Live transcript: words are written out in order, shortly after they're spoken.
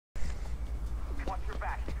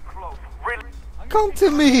Come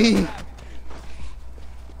to me! No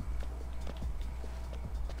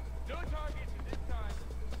targets at this time.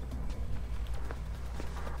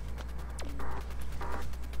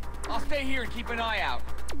 I'll stay here and keep an eye out.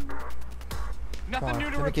 Nothing Come on, new to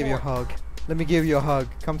let me report. give you a hug. Let me give you a hug.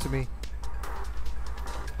 Come to me.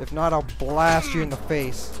 If not, I'll blast you in the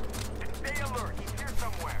face. Stay alert. He's here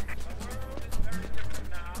somewhere.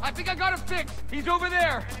 I think I got him fixed. He's over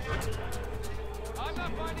there. I'm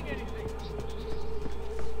not finding anything.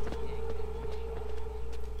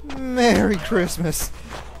 Merry Christmas.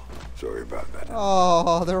 Sorry about that.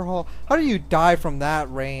 Oh, they're all. How do you die from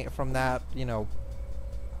that rain? From that, not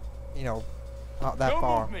that No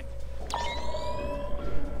far. movement.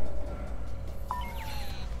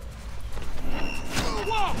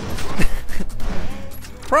 Whoa!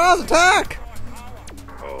 Surprise attack!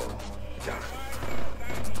 Oh, got it.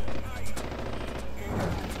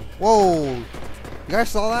 Whoa! You guys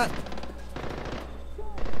saw that?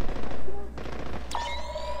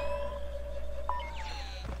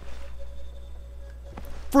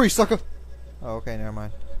 Free, sucker! Oh, okay, never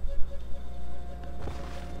mind.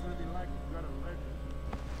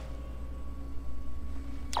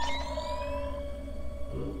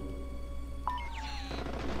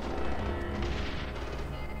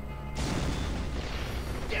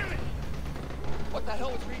 Damn it! What the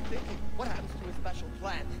hell was Reed thinking? What happens to his special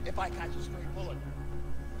plan if I catch a stray bullet?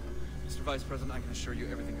 Mr. Vice President, I can assure you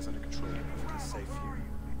everything is under control. Everything is safe here.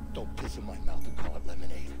 Don't piss in my mouth and call it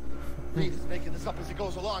lemonade. Reed is making this up as he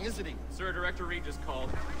goes along, isn't he? Sir, Director Reed just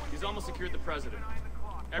called. He's almost secured the president.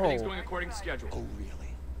 Everything's going according to schedule. Oh,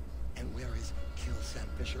 really? And where is Kill Sam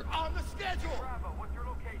Fisher on the schedule? Bravo, what's your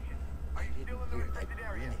location? I didn't hear that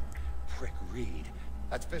grinning prick Reed.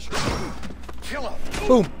 That's Fisher. Kill him!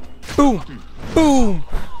 Boom! Boom! Boom!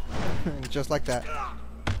 Just like that.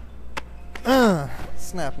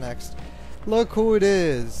 Snap next. Look who it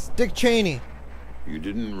is. Dick Cheney. You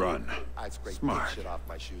didn't run. I scraped Smart. that shit off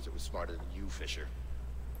my shoes. It was smarter than you, Fisher.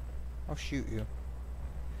 I'll shoot you.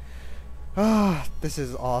 Ah, this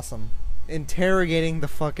is awesome. Interrogating the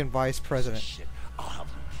fucking vice president. Shit. I'll have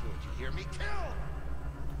you killed. You hear me? Kill!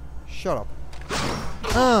 Shut up.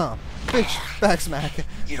 Bitch, back smack.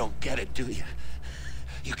 You don't get it, do you?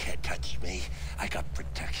 You can't touch me. I got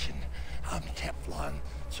protection. I'm Teflon.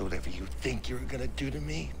 So whatever you think you're gonna do to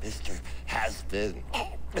me, Mr. Has-Been,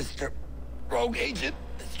 Mr. Rogue Agent,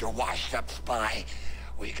 Mr. Washed-Up Spy,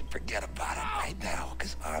 well, you can forget about it right now,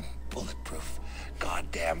 because I'm bulletproof.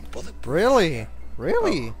 Goddamn bulletproof. Really?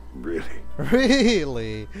 Really? Really?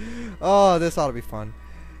 Really? Oh, this ought to be fun.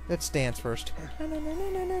 Let's dance first.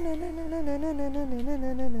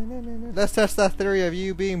 Let's test that theory of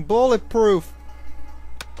you being bulletproof.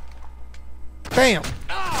 Bam!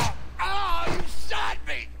 Oh! Oh! You shot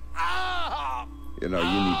me! Oh! You know,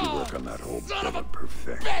 you need to work on that whole Son of a bulletproof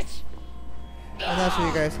thing. bitch! And that's where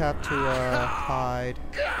you guys have to hide.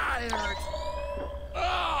 God, it hurts!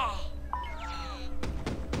 Oh!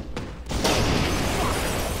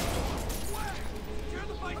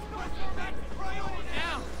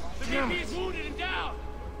 Down! The VP is wounded and down!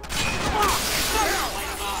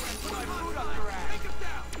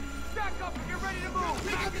 Back up and get ready to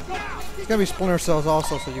move! It's gonna be Splinter Cells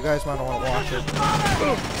also, so you guys might want to watch it.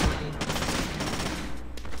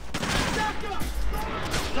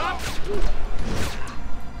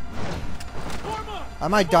 I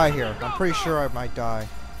might die here. I'm pretty sure I might die.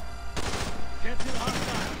 Get to the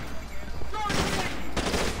hostile!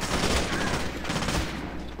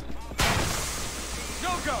 No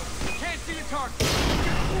go! Can't see the target!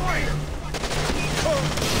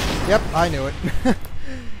 Yep, I knew it.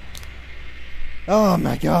 Oh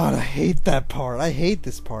my god, I hate that part. I hate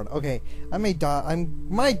this part. Okay, I might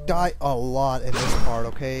die a lot in this part,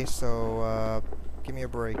 okay? So, give me a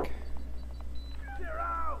break.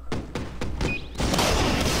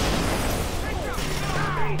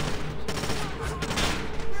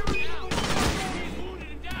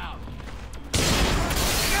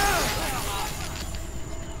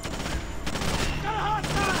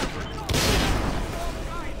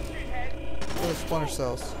 Those Splinter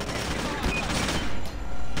Cells.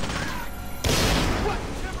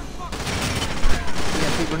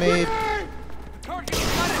 EMP grenade. Target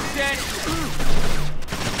is dead!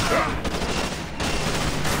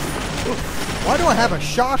 Why do I have a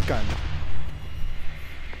shotgun?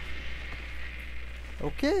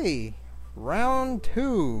 Okay, round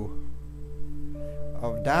 2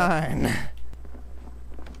 of dying.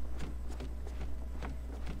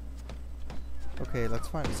 Okay, let's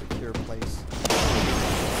find a secure place.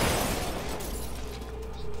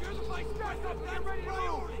 Secure the place! Back up! Get ready to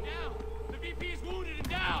move! Now! The VP is wounded and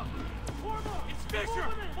down! It's Fisher!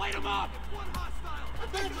 Light him up! One hostile!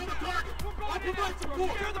 Advance on the target! I'll provide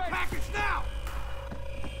support! Secure the package now!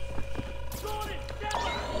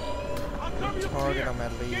 I'll cover you from Target here. him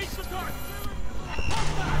at Engage least. the target.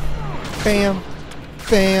 Bam!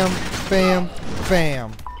 Bam! Bam!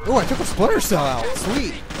 Bam! Oh, I took a Splinter Cell out.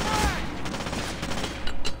 Sweet.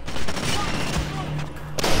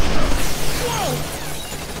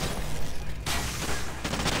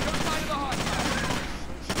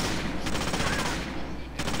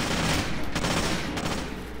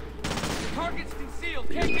 Target's concealed.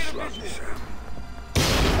 Can't get a visual.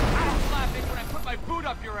 I'll slap it when I put my boot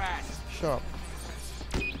up your ass. Shut up.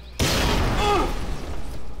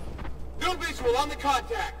 No visual on the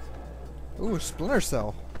contact. Ooh, Splinter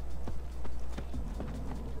Cell.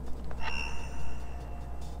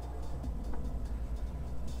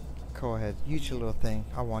 Go ahead, use your little thing.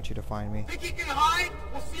 I want you to find me. Think you can hide?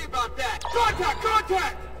 We'll see about that. Contact!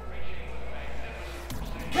 Contact!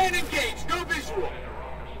 Can't engage. No visual.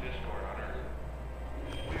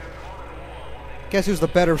 Guess who's the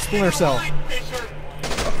better Splinter Cell? Line, Fisher.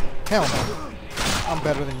 Hell no. I'm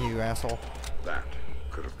better than you, asshole. That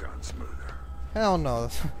could have gone smoother. Hell no.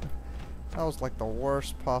 That was like the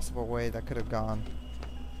worst possible way that could have gone.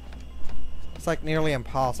 It's like nearly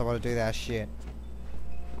impossible to do that shit.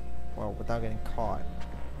 Well, without getting caught.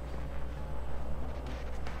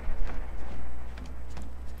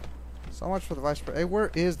 So much for the vice president. Hey,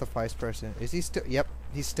 where is the vice president? Is he still? Yep,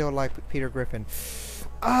 he's still like Peter Griffin.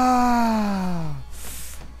 Ah!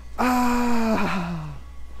 Ah!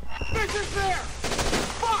 Fisher's there!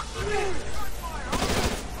 Fuck!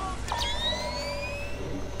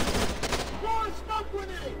 Throw a smoke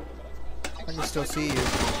grenade! I can still see you.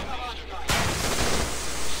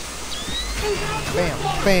 Bam!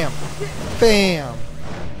 Bam! Bam!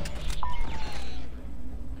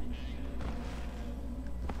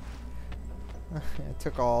 I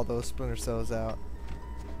took all those Splinter Cells out.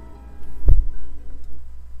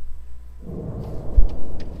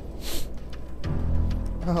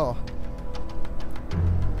 Oh.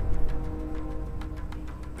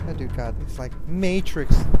 That dude got it's like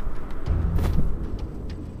Matrix.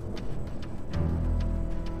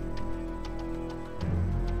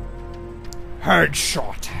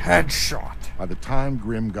 Headshot! Headshot! By the time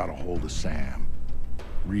Grimm got a hold of Sam,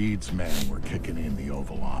 Reed's men were kicking in the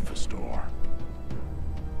Oval Office door.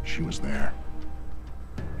 She was there,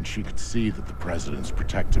 and she could see that the president's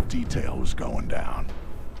protective detail was going down.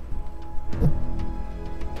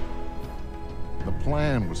 The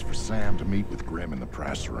plan was for Sam to meet with Grimm in the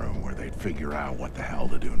press room where they'd figure out what the hell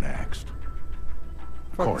to do next.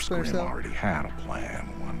 Of course, Grimm already had a plan,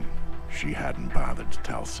 one she hadn't bothered to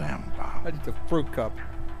tell Sam about. I did the fruit cup.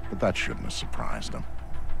 But that shouldn't have surprised him.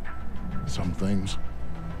 Some things,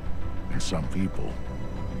 and some people,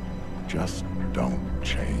 just don't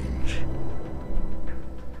change.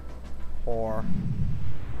 Or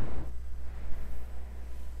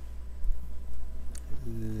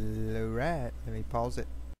alright, let me pause it.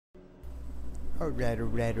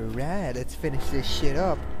 Alright, let's finish this shit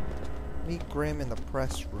up. Meet Grimm in the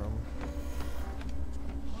press room.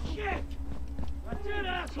 Shit! That's it,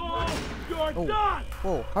 asshole! You're Oh. done!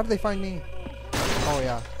 Whoa, how did they find me? Oh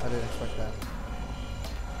yeah, I didn't expect that.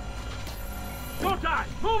 No time!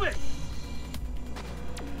 Move it!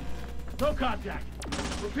 No contact.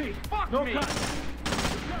 Repeat. Fuck no me. contact.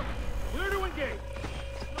 Clear to engage.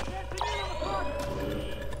 Advancing in on the target.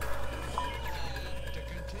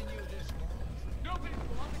 No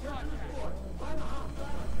visual on the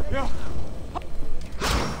contact. Yeah.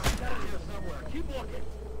 Down here somewhere. Keep looking.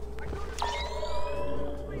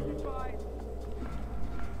 Please advise.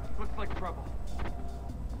 Looks like trouble.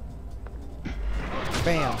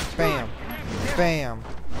 Bam, bam, bam.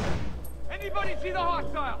 Anybody see the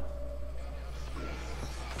hostile?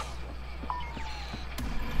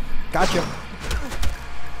 Gotcha.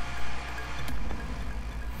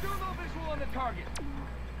 Still no visual on the target.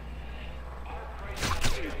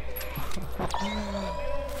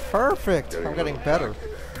 Perfect. I'm getting better.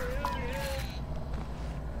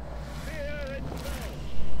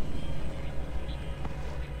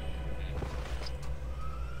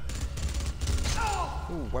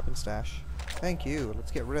 Ooh, weapon stash. Thank you.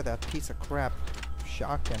 Let's get rid of that piece of crap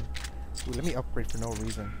shotgun. Ooh, let me upgrade for no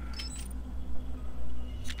reason.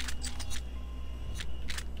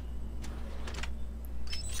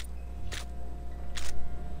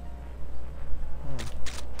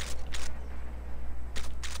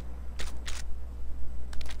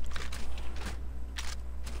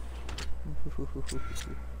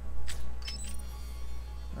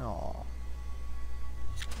 Oh.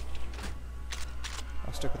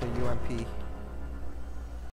 I'll stick with the UMP.